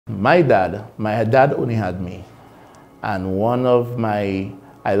My dad only had me. And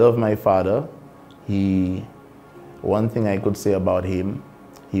I love my father. One thing I could say about him,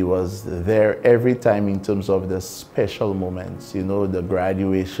 he was there every time in terms of the special moments, you know, the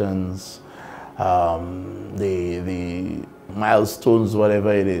graduations, the milestones,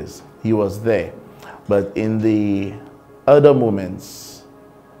 whatever it is, he was there. But in the other moments,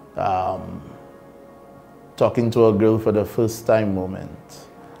 talking to a girl for the first time moment,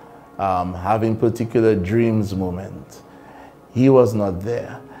 having particular dreams moment, he was not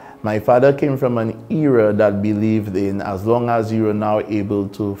there. My father came from an era that believed in as long as you are now able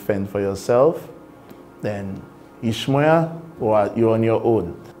to fend for yourself, then Ishmael, or you're on your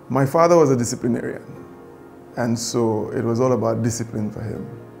own. My father was a disciplinarian, and so it was all about discipline for him.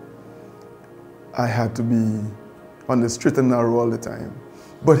 I had to be on the straight and narrow all the time,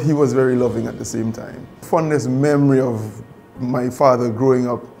 but he was very loving at the same time. Fondest memory of my father growing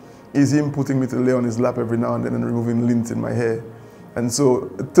up is him putting me to lay on his lap every now and then and removing lint in my hair. And so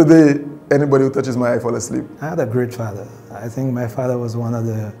today, anybody who touches my eye fall asleep. I had a great father. I think my father was one of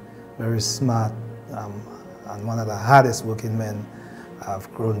the very smart and one of the hardest working men I've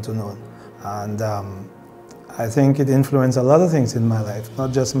grown to know. And I think it influenced a lot of things in my life,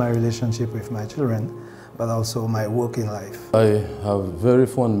 not just my relationship with my children, but also my working life. I have very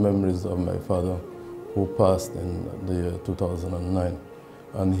fond memories of my father, who passed in the year 2009.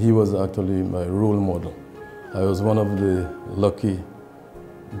 And he was actually my role model. I was one of the lucky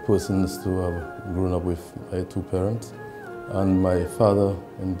persons to have grown up with my two parents, and my father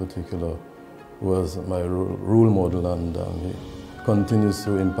in particular was my role model, and he continues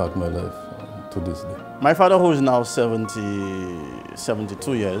to impact my life to this day. My father, who is now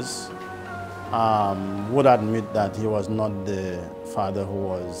 72 years, would admit that he was not the father who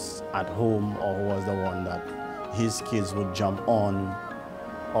was at home or who was the one that his kids would jump on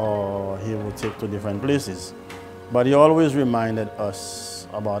or he would take to different places. But he always reminded us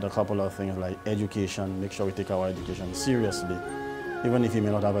about a couple of things like education, make sure we take our education seriously. Even if he may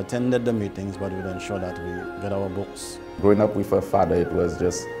not have attended the meetings, but we'd ensure that we get our books. Growing up with a father, it was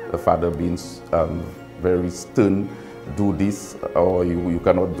just a father being very stern, do this or you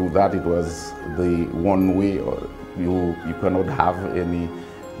cannot do that. It was the one way, or you cannot have any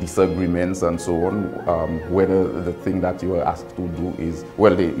disagreements and so on, whether the thing that you are asked to do is,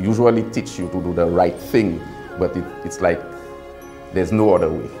 well, they usually teach you to do the right thing, but it's like there's no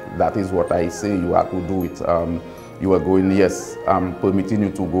other way. That is what I say, you have to do it. You are going, yes, I'm permitting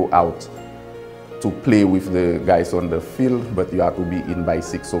you to go out to play with the guys on the field, but you have to be in by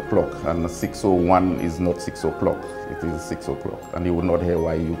 6 o'clock, and 6:01 is not 6 o'clock, it is 6 o'clock, and you will not hear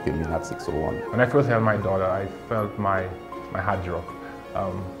why you came in at 6:01. When I first held my daughter, I felt my heart drop. I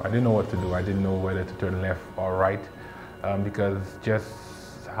didn't know what to do. I didn't know whether to turn left or right, because just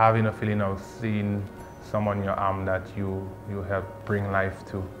having a feeling of seeing someone in your arm that you help bring life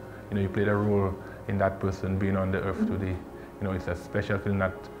to, you played a role in that person being on the earth today. It's a special feeling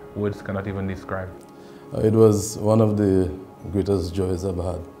that words cannot even describe. It was one of the greatest joys I've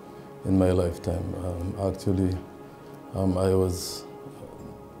had in my lifetime. Actually, I was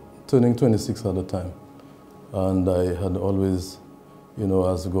turning 26 at the time, and I had always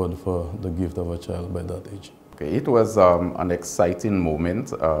asked God for the gift of a child by that age. Okay, it was an exciting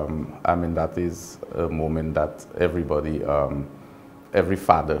moment. I mean, that is a moment that everybody, every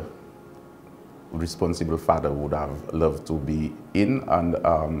father, responsible father would have loved to be in, and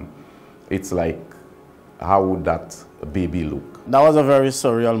it's like, how would that baby look? That was a very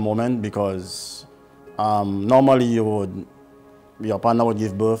surreal moment because normally your partner would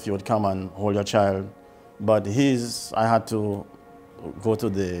give birth, you would come and hold your child, but I had to go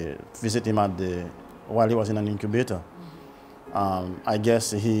to visit him while he was in an incubator. I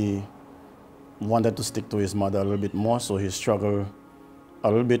guess he wanted to stick to his mother a little bit more, so he struggled a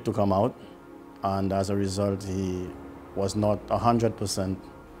little bit to come out. And as a result, he was not 100%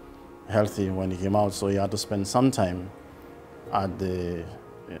 healthy when he came out, so he had to spend some time under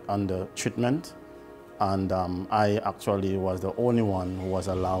treatment. And I actually was the only one who was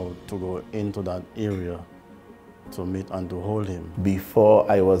allowed to go into that area to meet and to hold him.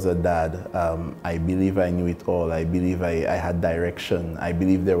 Before I was a dad, I believe I knew it all. I believe I had direction. I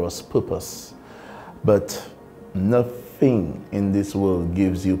believe there was purpose. But nothing in this world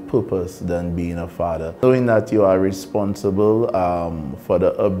gives you purpose than being a father. Knowing that you are responsible for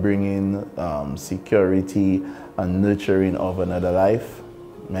the upbringing, security, and nurturing of another life,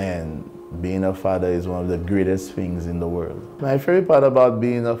 man, being a father is one of the greatest things in the world. My favorite part about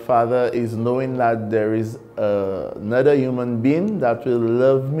being a father is knowing that there is another human being that will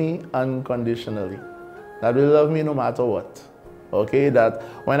love me unconditionally, that will love me no matter what. Okay, that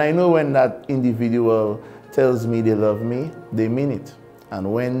when I know when that individual tells me they love me, they mean it.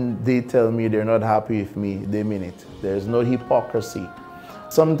 And when they tell me they're not happy with me, they mean it. There's no hypocrisy.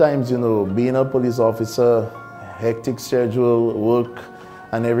 Sometimes, you know, being a police officer, hectic schedule, work,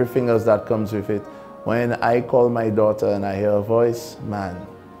 and everything else that comes with it. When I call my daughter and I hear her voice, man,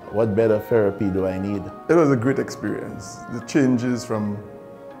 what better therapy do I need? It was a great experience. The changes from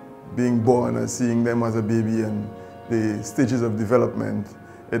being born and seeing them as a baby and the stages of development,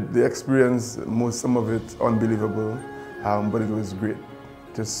 the experience, some of it unbelievable, but it was great.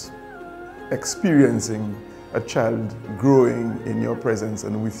 Just experiencing a child growing in your presence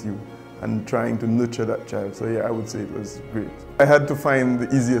and with you and trying to nurture that child. So yeah, I would say it was great. I had to find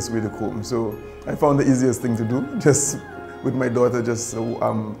the easiest way to cope. So I found the easiest thing to do, just with my daughter, just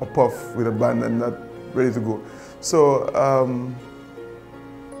a puff with a band and not ready to go. So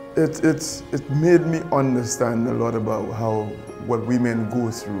it made me understand a lot about what women go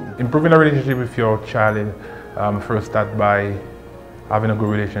through. Improving a relationship with your child first start by having a good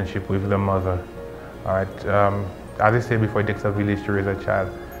relationship with the mother. All right. As I said before, it takes a village to raise a child,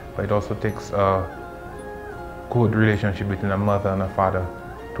 but it also takes a good relationship between a mother and a father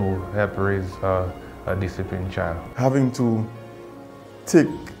to help raise a disciplined child. Having to take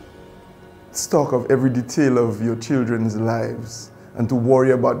stock of every detail of your children's lives and to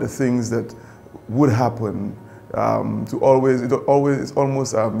worry about the things that would happen, it's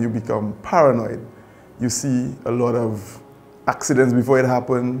almost you become paranoid. You see a lot of accidents before it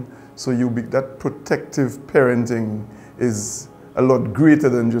happens, so that protective parenting is a lot greater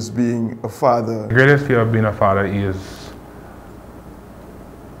than just being a father. The greatest fear of being a father is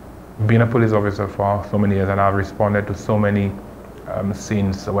being a police officer for so many years, and I've responded to so many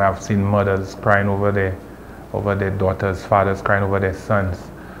scenes where I've seen mothers crying over their daughters, fathers crying over their sons.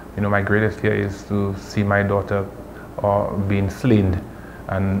 You know, my greatest fear is to see my daughter being slain,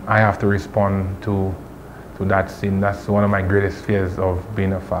 and I have to respond to that scene. That's one of my greatest fears of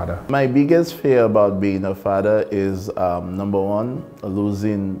being a father. My biggest fear about being a father is, number one,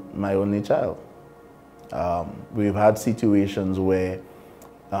 losing my only child. We've had situations where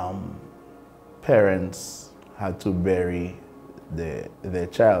parents had to bury their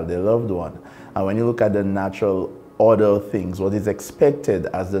child, their loved one. And when you look at the natural order of things, what is expected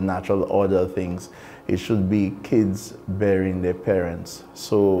as the natural order of things, it should be kids burying their parents.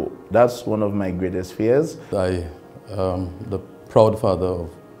 So that's one of my greatest fears. I am the proud father of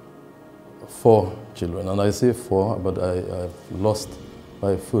 4 children, and I say 4, but I've lost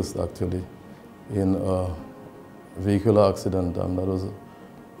my first actually in a vehicular accident, and that was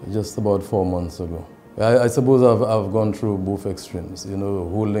just about 4 months ago. I suppose I've gone through both extremes, you know,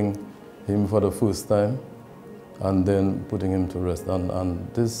 holding him for the first time and then putting him to rest.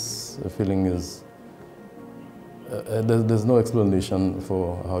 And this feeling is, there's no explanation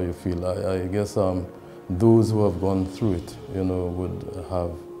for how you feel. I guess those who have gone through it, you know, would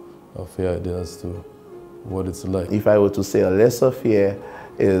have a fair idea as to what it's like. If I were to say a lesser fear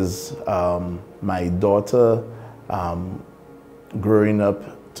is my daughter growing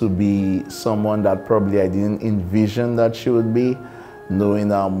up to be someone that probably I didn't envision that she would be, knowing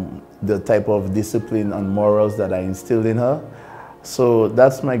the type of discipline and morals that I instilled in her. So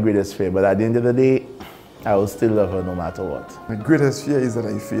that's my greatest fear, but at the end of the day, I will still love her no matter what. My greatest fear is that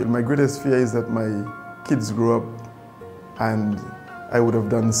my greatest fear is that my kids grow up and I would have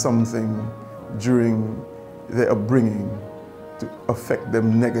done something during their upbringing to affect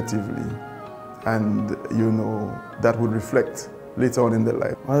them negatively. And, you know, that would reflect later on in their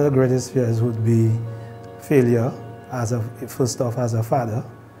life. One of the greatest fears would be failure, first off as a father,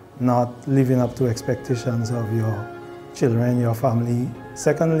 not living up to expectations of your children, your family.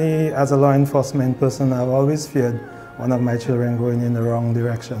 Secondly, as a law enforcement person, I've always feared one of my children going in the wrong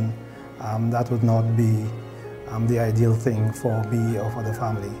direction. That would not be the ideal thing for me or for the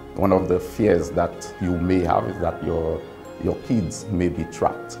family. One of the fears that you may have is that your kids may be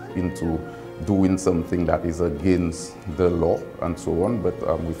trapped into doing something that is against the law and so on, but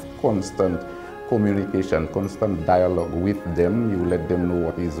with constant communication, constant dialogue with them, you let them know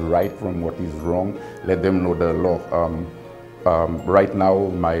what is right from what is wrong, let them know the law. Right now,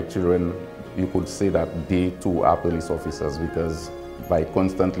 my children, you could say that they too are police officers, because by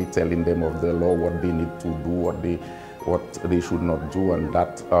constantly telling them of the law, what they need to do, what they should not do, and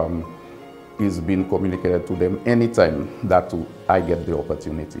that is being communicated to them anytime that I get the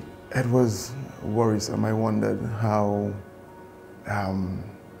opportunity. It was worrisome. I wondered how,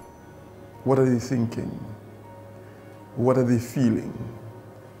 what are they thinking? What are they feeling?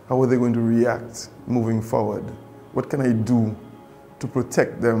 How are they going to react moving forward? What can I do to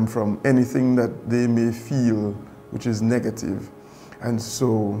protect them from anything that they may feel which is negative? And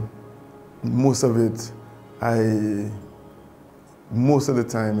so most of the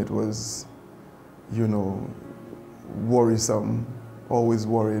time it was, you know, worrisome, always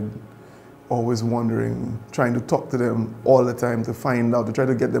worried, always wondering, trying to talk to them all the time to find out, to try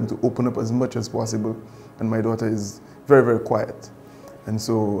to get them to open up as much as possible. And my daughter is very, very quiet. And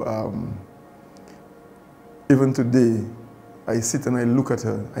so even today, I sit and I look at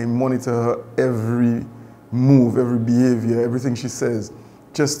her, I monitor her every move, every behavior, everything she says,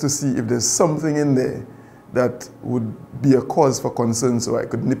 just to see if there's something in there that would be a cause for concern so I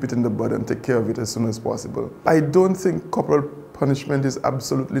could nip it in the bud and take care of it as soon as possible. I don't think corporal punishment is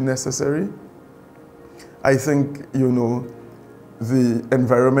absolutely necessary. I think, you know, the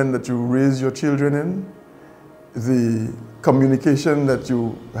environment that you raise your children in, the communication that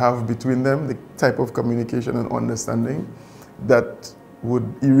you have between them, the type of communication and understanding that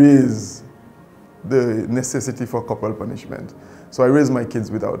would erase the necessity for corporal punishment. So I raised my kids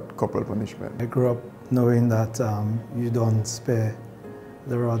without corporal punishment. I grew up knowing that you don't spare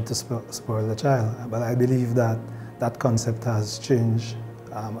the rod to spoil the child, but I believe that that concept has changed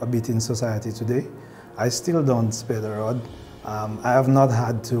a bit in society today. I still don't spare the rod. I have not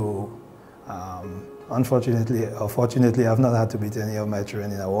had to, unfortunately or fortunately, I've not had to beat any of my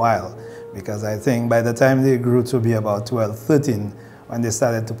children in a while, because I think by the time they grew to be about 12, 13, when they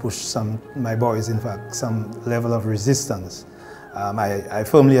started to push my boys, in fact, some level of resistance, I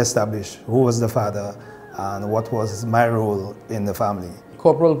firmly established who was the father and what was my role in the family.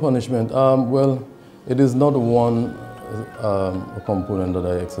 Corporal punishment, well, it is not one component that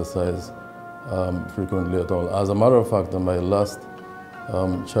I exercise frequently at all. As a matter of fact, my last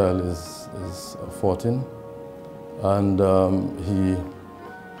child is 14, and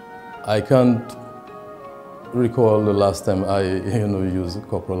I can't recall the last time I used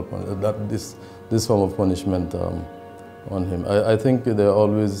corporal punishment, this form of punishment on him. I think there are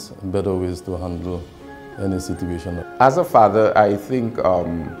always better ways to handle any situation. As a father, I think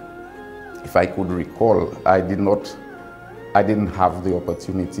if I could recall, I didn't have the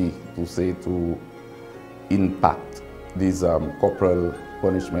opportunity to impact this corporal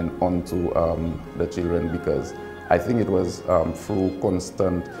punishment onto the children, because I think it was through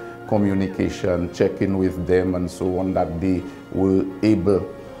constant communication, checking with them and so on, that they were able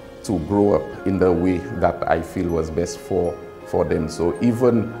to grow up in the way that I feel was best for them. So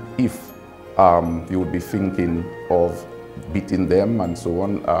even if you would be thinking of beating them and so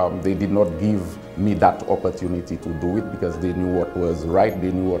on, they did not give me that opportunity to do it, because they knew what was right,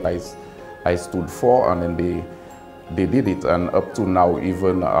 they knew what I stood for, and then they did it. And up to now,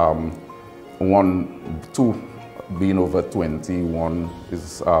 even two being over 20, one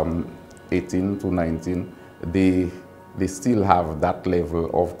is 18 to 19, they still have that level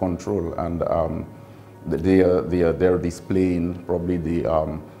of control, and they're displaying probably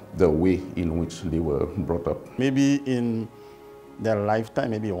the way in which they were brought up. Maybe in their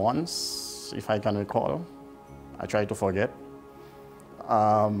lifetime, maybe once, if I can recall. I try to forget.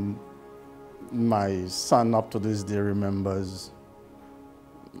 My son up to this day remembers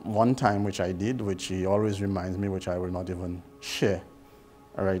one time which I did, which he always reminds me, which I will not even share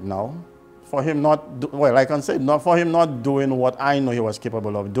right now. For him not, well, I can say, not for him not doing what I know he was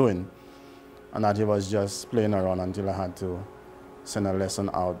capable of doing, and that he was just playing around until I had to send a lesson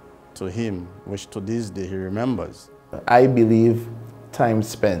out to him, which to this day he remembers. I believe time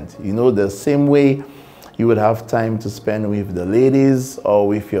spent, the same way you would have time to spend with the ladies or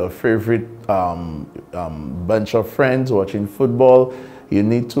with your favorite bunch of friends watching football, you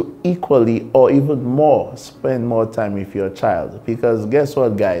need to equally or even more spend more time with your child. Because guess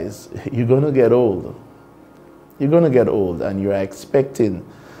what, guys? You're going to get old. You're going to get old, and you're expecting,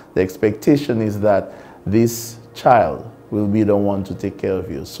 the expectation is that this child will be the one to take care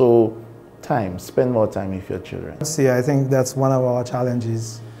of you. So spend more time with your children. See, I think that's one of our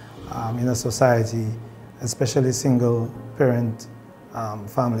challenges in a society, especially single parent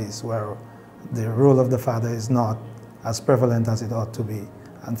families, where the role of the father is not as prevalent as it ought to be,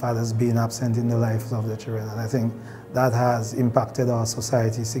 and fathers being absent in the lives of the children. And I think that has impacted our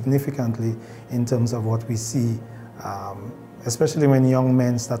society significantly in terms of what we see, especially when young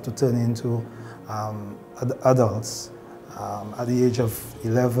men start to turn into adults. At the age of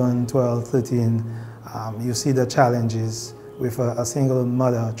 11, 12, 13, you see the challenges with a single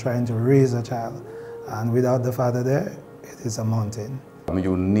mother trying to raise a child, and without the father there, it is a mountain.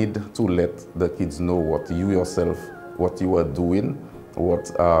 You need to let the kids know what you yourself, what you are doing,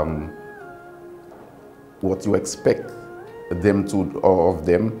 what you expect them to, or of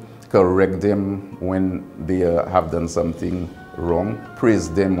them, correct them when they have done something wrong, praise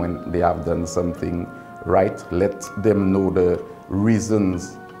them when they have done something right, let them know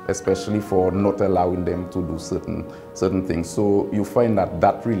reasons, especially for not allowing them to do certain things. So you find that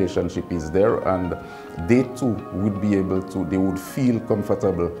that relationship is there, and they too would be able to, they would feel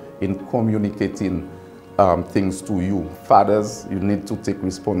comfortable in communicating things to you. Fathers, you need to take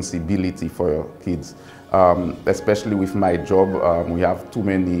responsibility for your kids. Especially with my job, we have too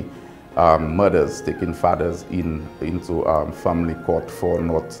many mothers taking fathers into family court for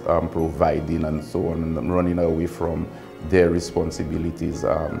not providing and so on, and running away from their responsibilities.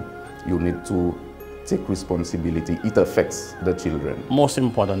 You need to take responsibility. It affects the children. Most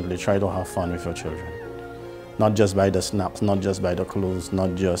importantly, try to have fun with your children. Not just buy the snacks, not just buy the clothes,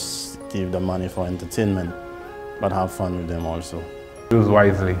 not just give the money for entertainment, but have fun with them also. Choose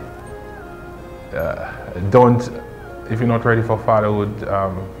wisely. Don't, if you're not ready for fatherhood,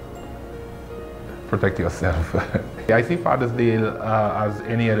 protect yourself. I see Father's Day as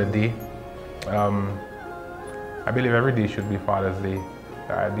any other day. I believe every day should be Father's Day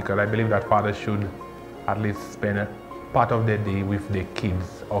because I believe that fathers should at least spend a part of their day with their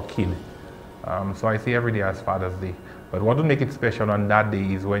kids or kid. So I see every day as Father's Day. But what will make it special on that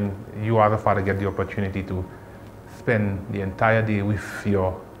day is when you as a father get the opportunity to spend the entire day with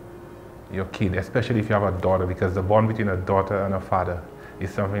your kid, especially if you have a daughter, because the bond between a daughter and a father is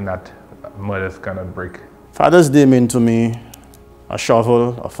something that mothers cannot break. Father's Day meant to me a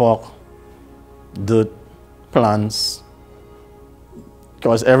shovel, a fork, dirt, plants.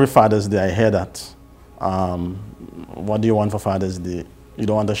 Because every Father's Day I hear that. What do you want for Father's Day? You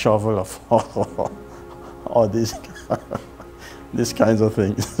don't want a shovel or fork or these kinds of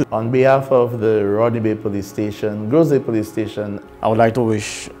things. On behalf of the Rodney Bay Police Station, Grosse Bay Police Station, I would like to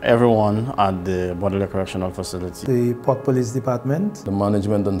wish everyone at the Baudelaire Correctional Facility, The Port Police Department, The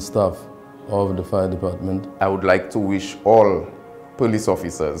management and staff of the fire department. I would like to wish all police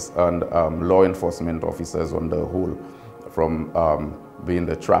officers and law enforcement officers on the whole, from being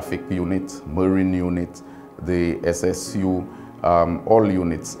the traffic unit, marine unit, the SSU, all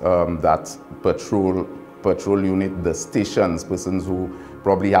units that patrol unit, the stations, persons who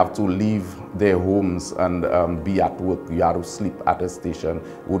probably have to leave their homes and be at work, you have to sleep at a station,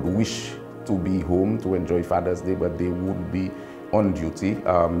 would wish to be home to enjoy Father's Day, but they would be on duty.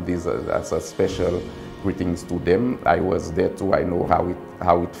 That's a special greetings to them. I was there too. I know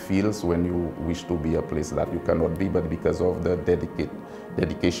how it feels when you wish to be a place that you cannot be, but because of the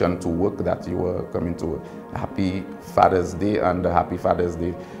dedication to work that you are coming to. Happy Father's Day, and a happy Father's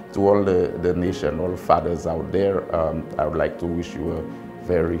Day to all the nation, all fathers out there. I would like to wish you a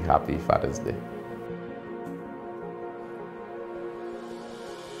very happy Father's Day.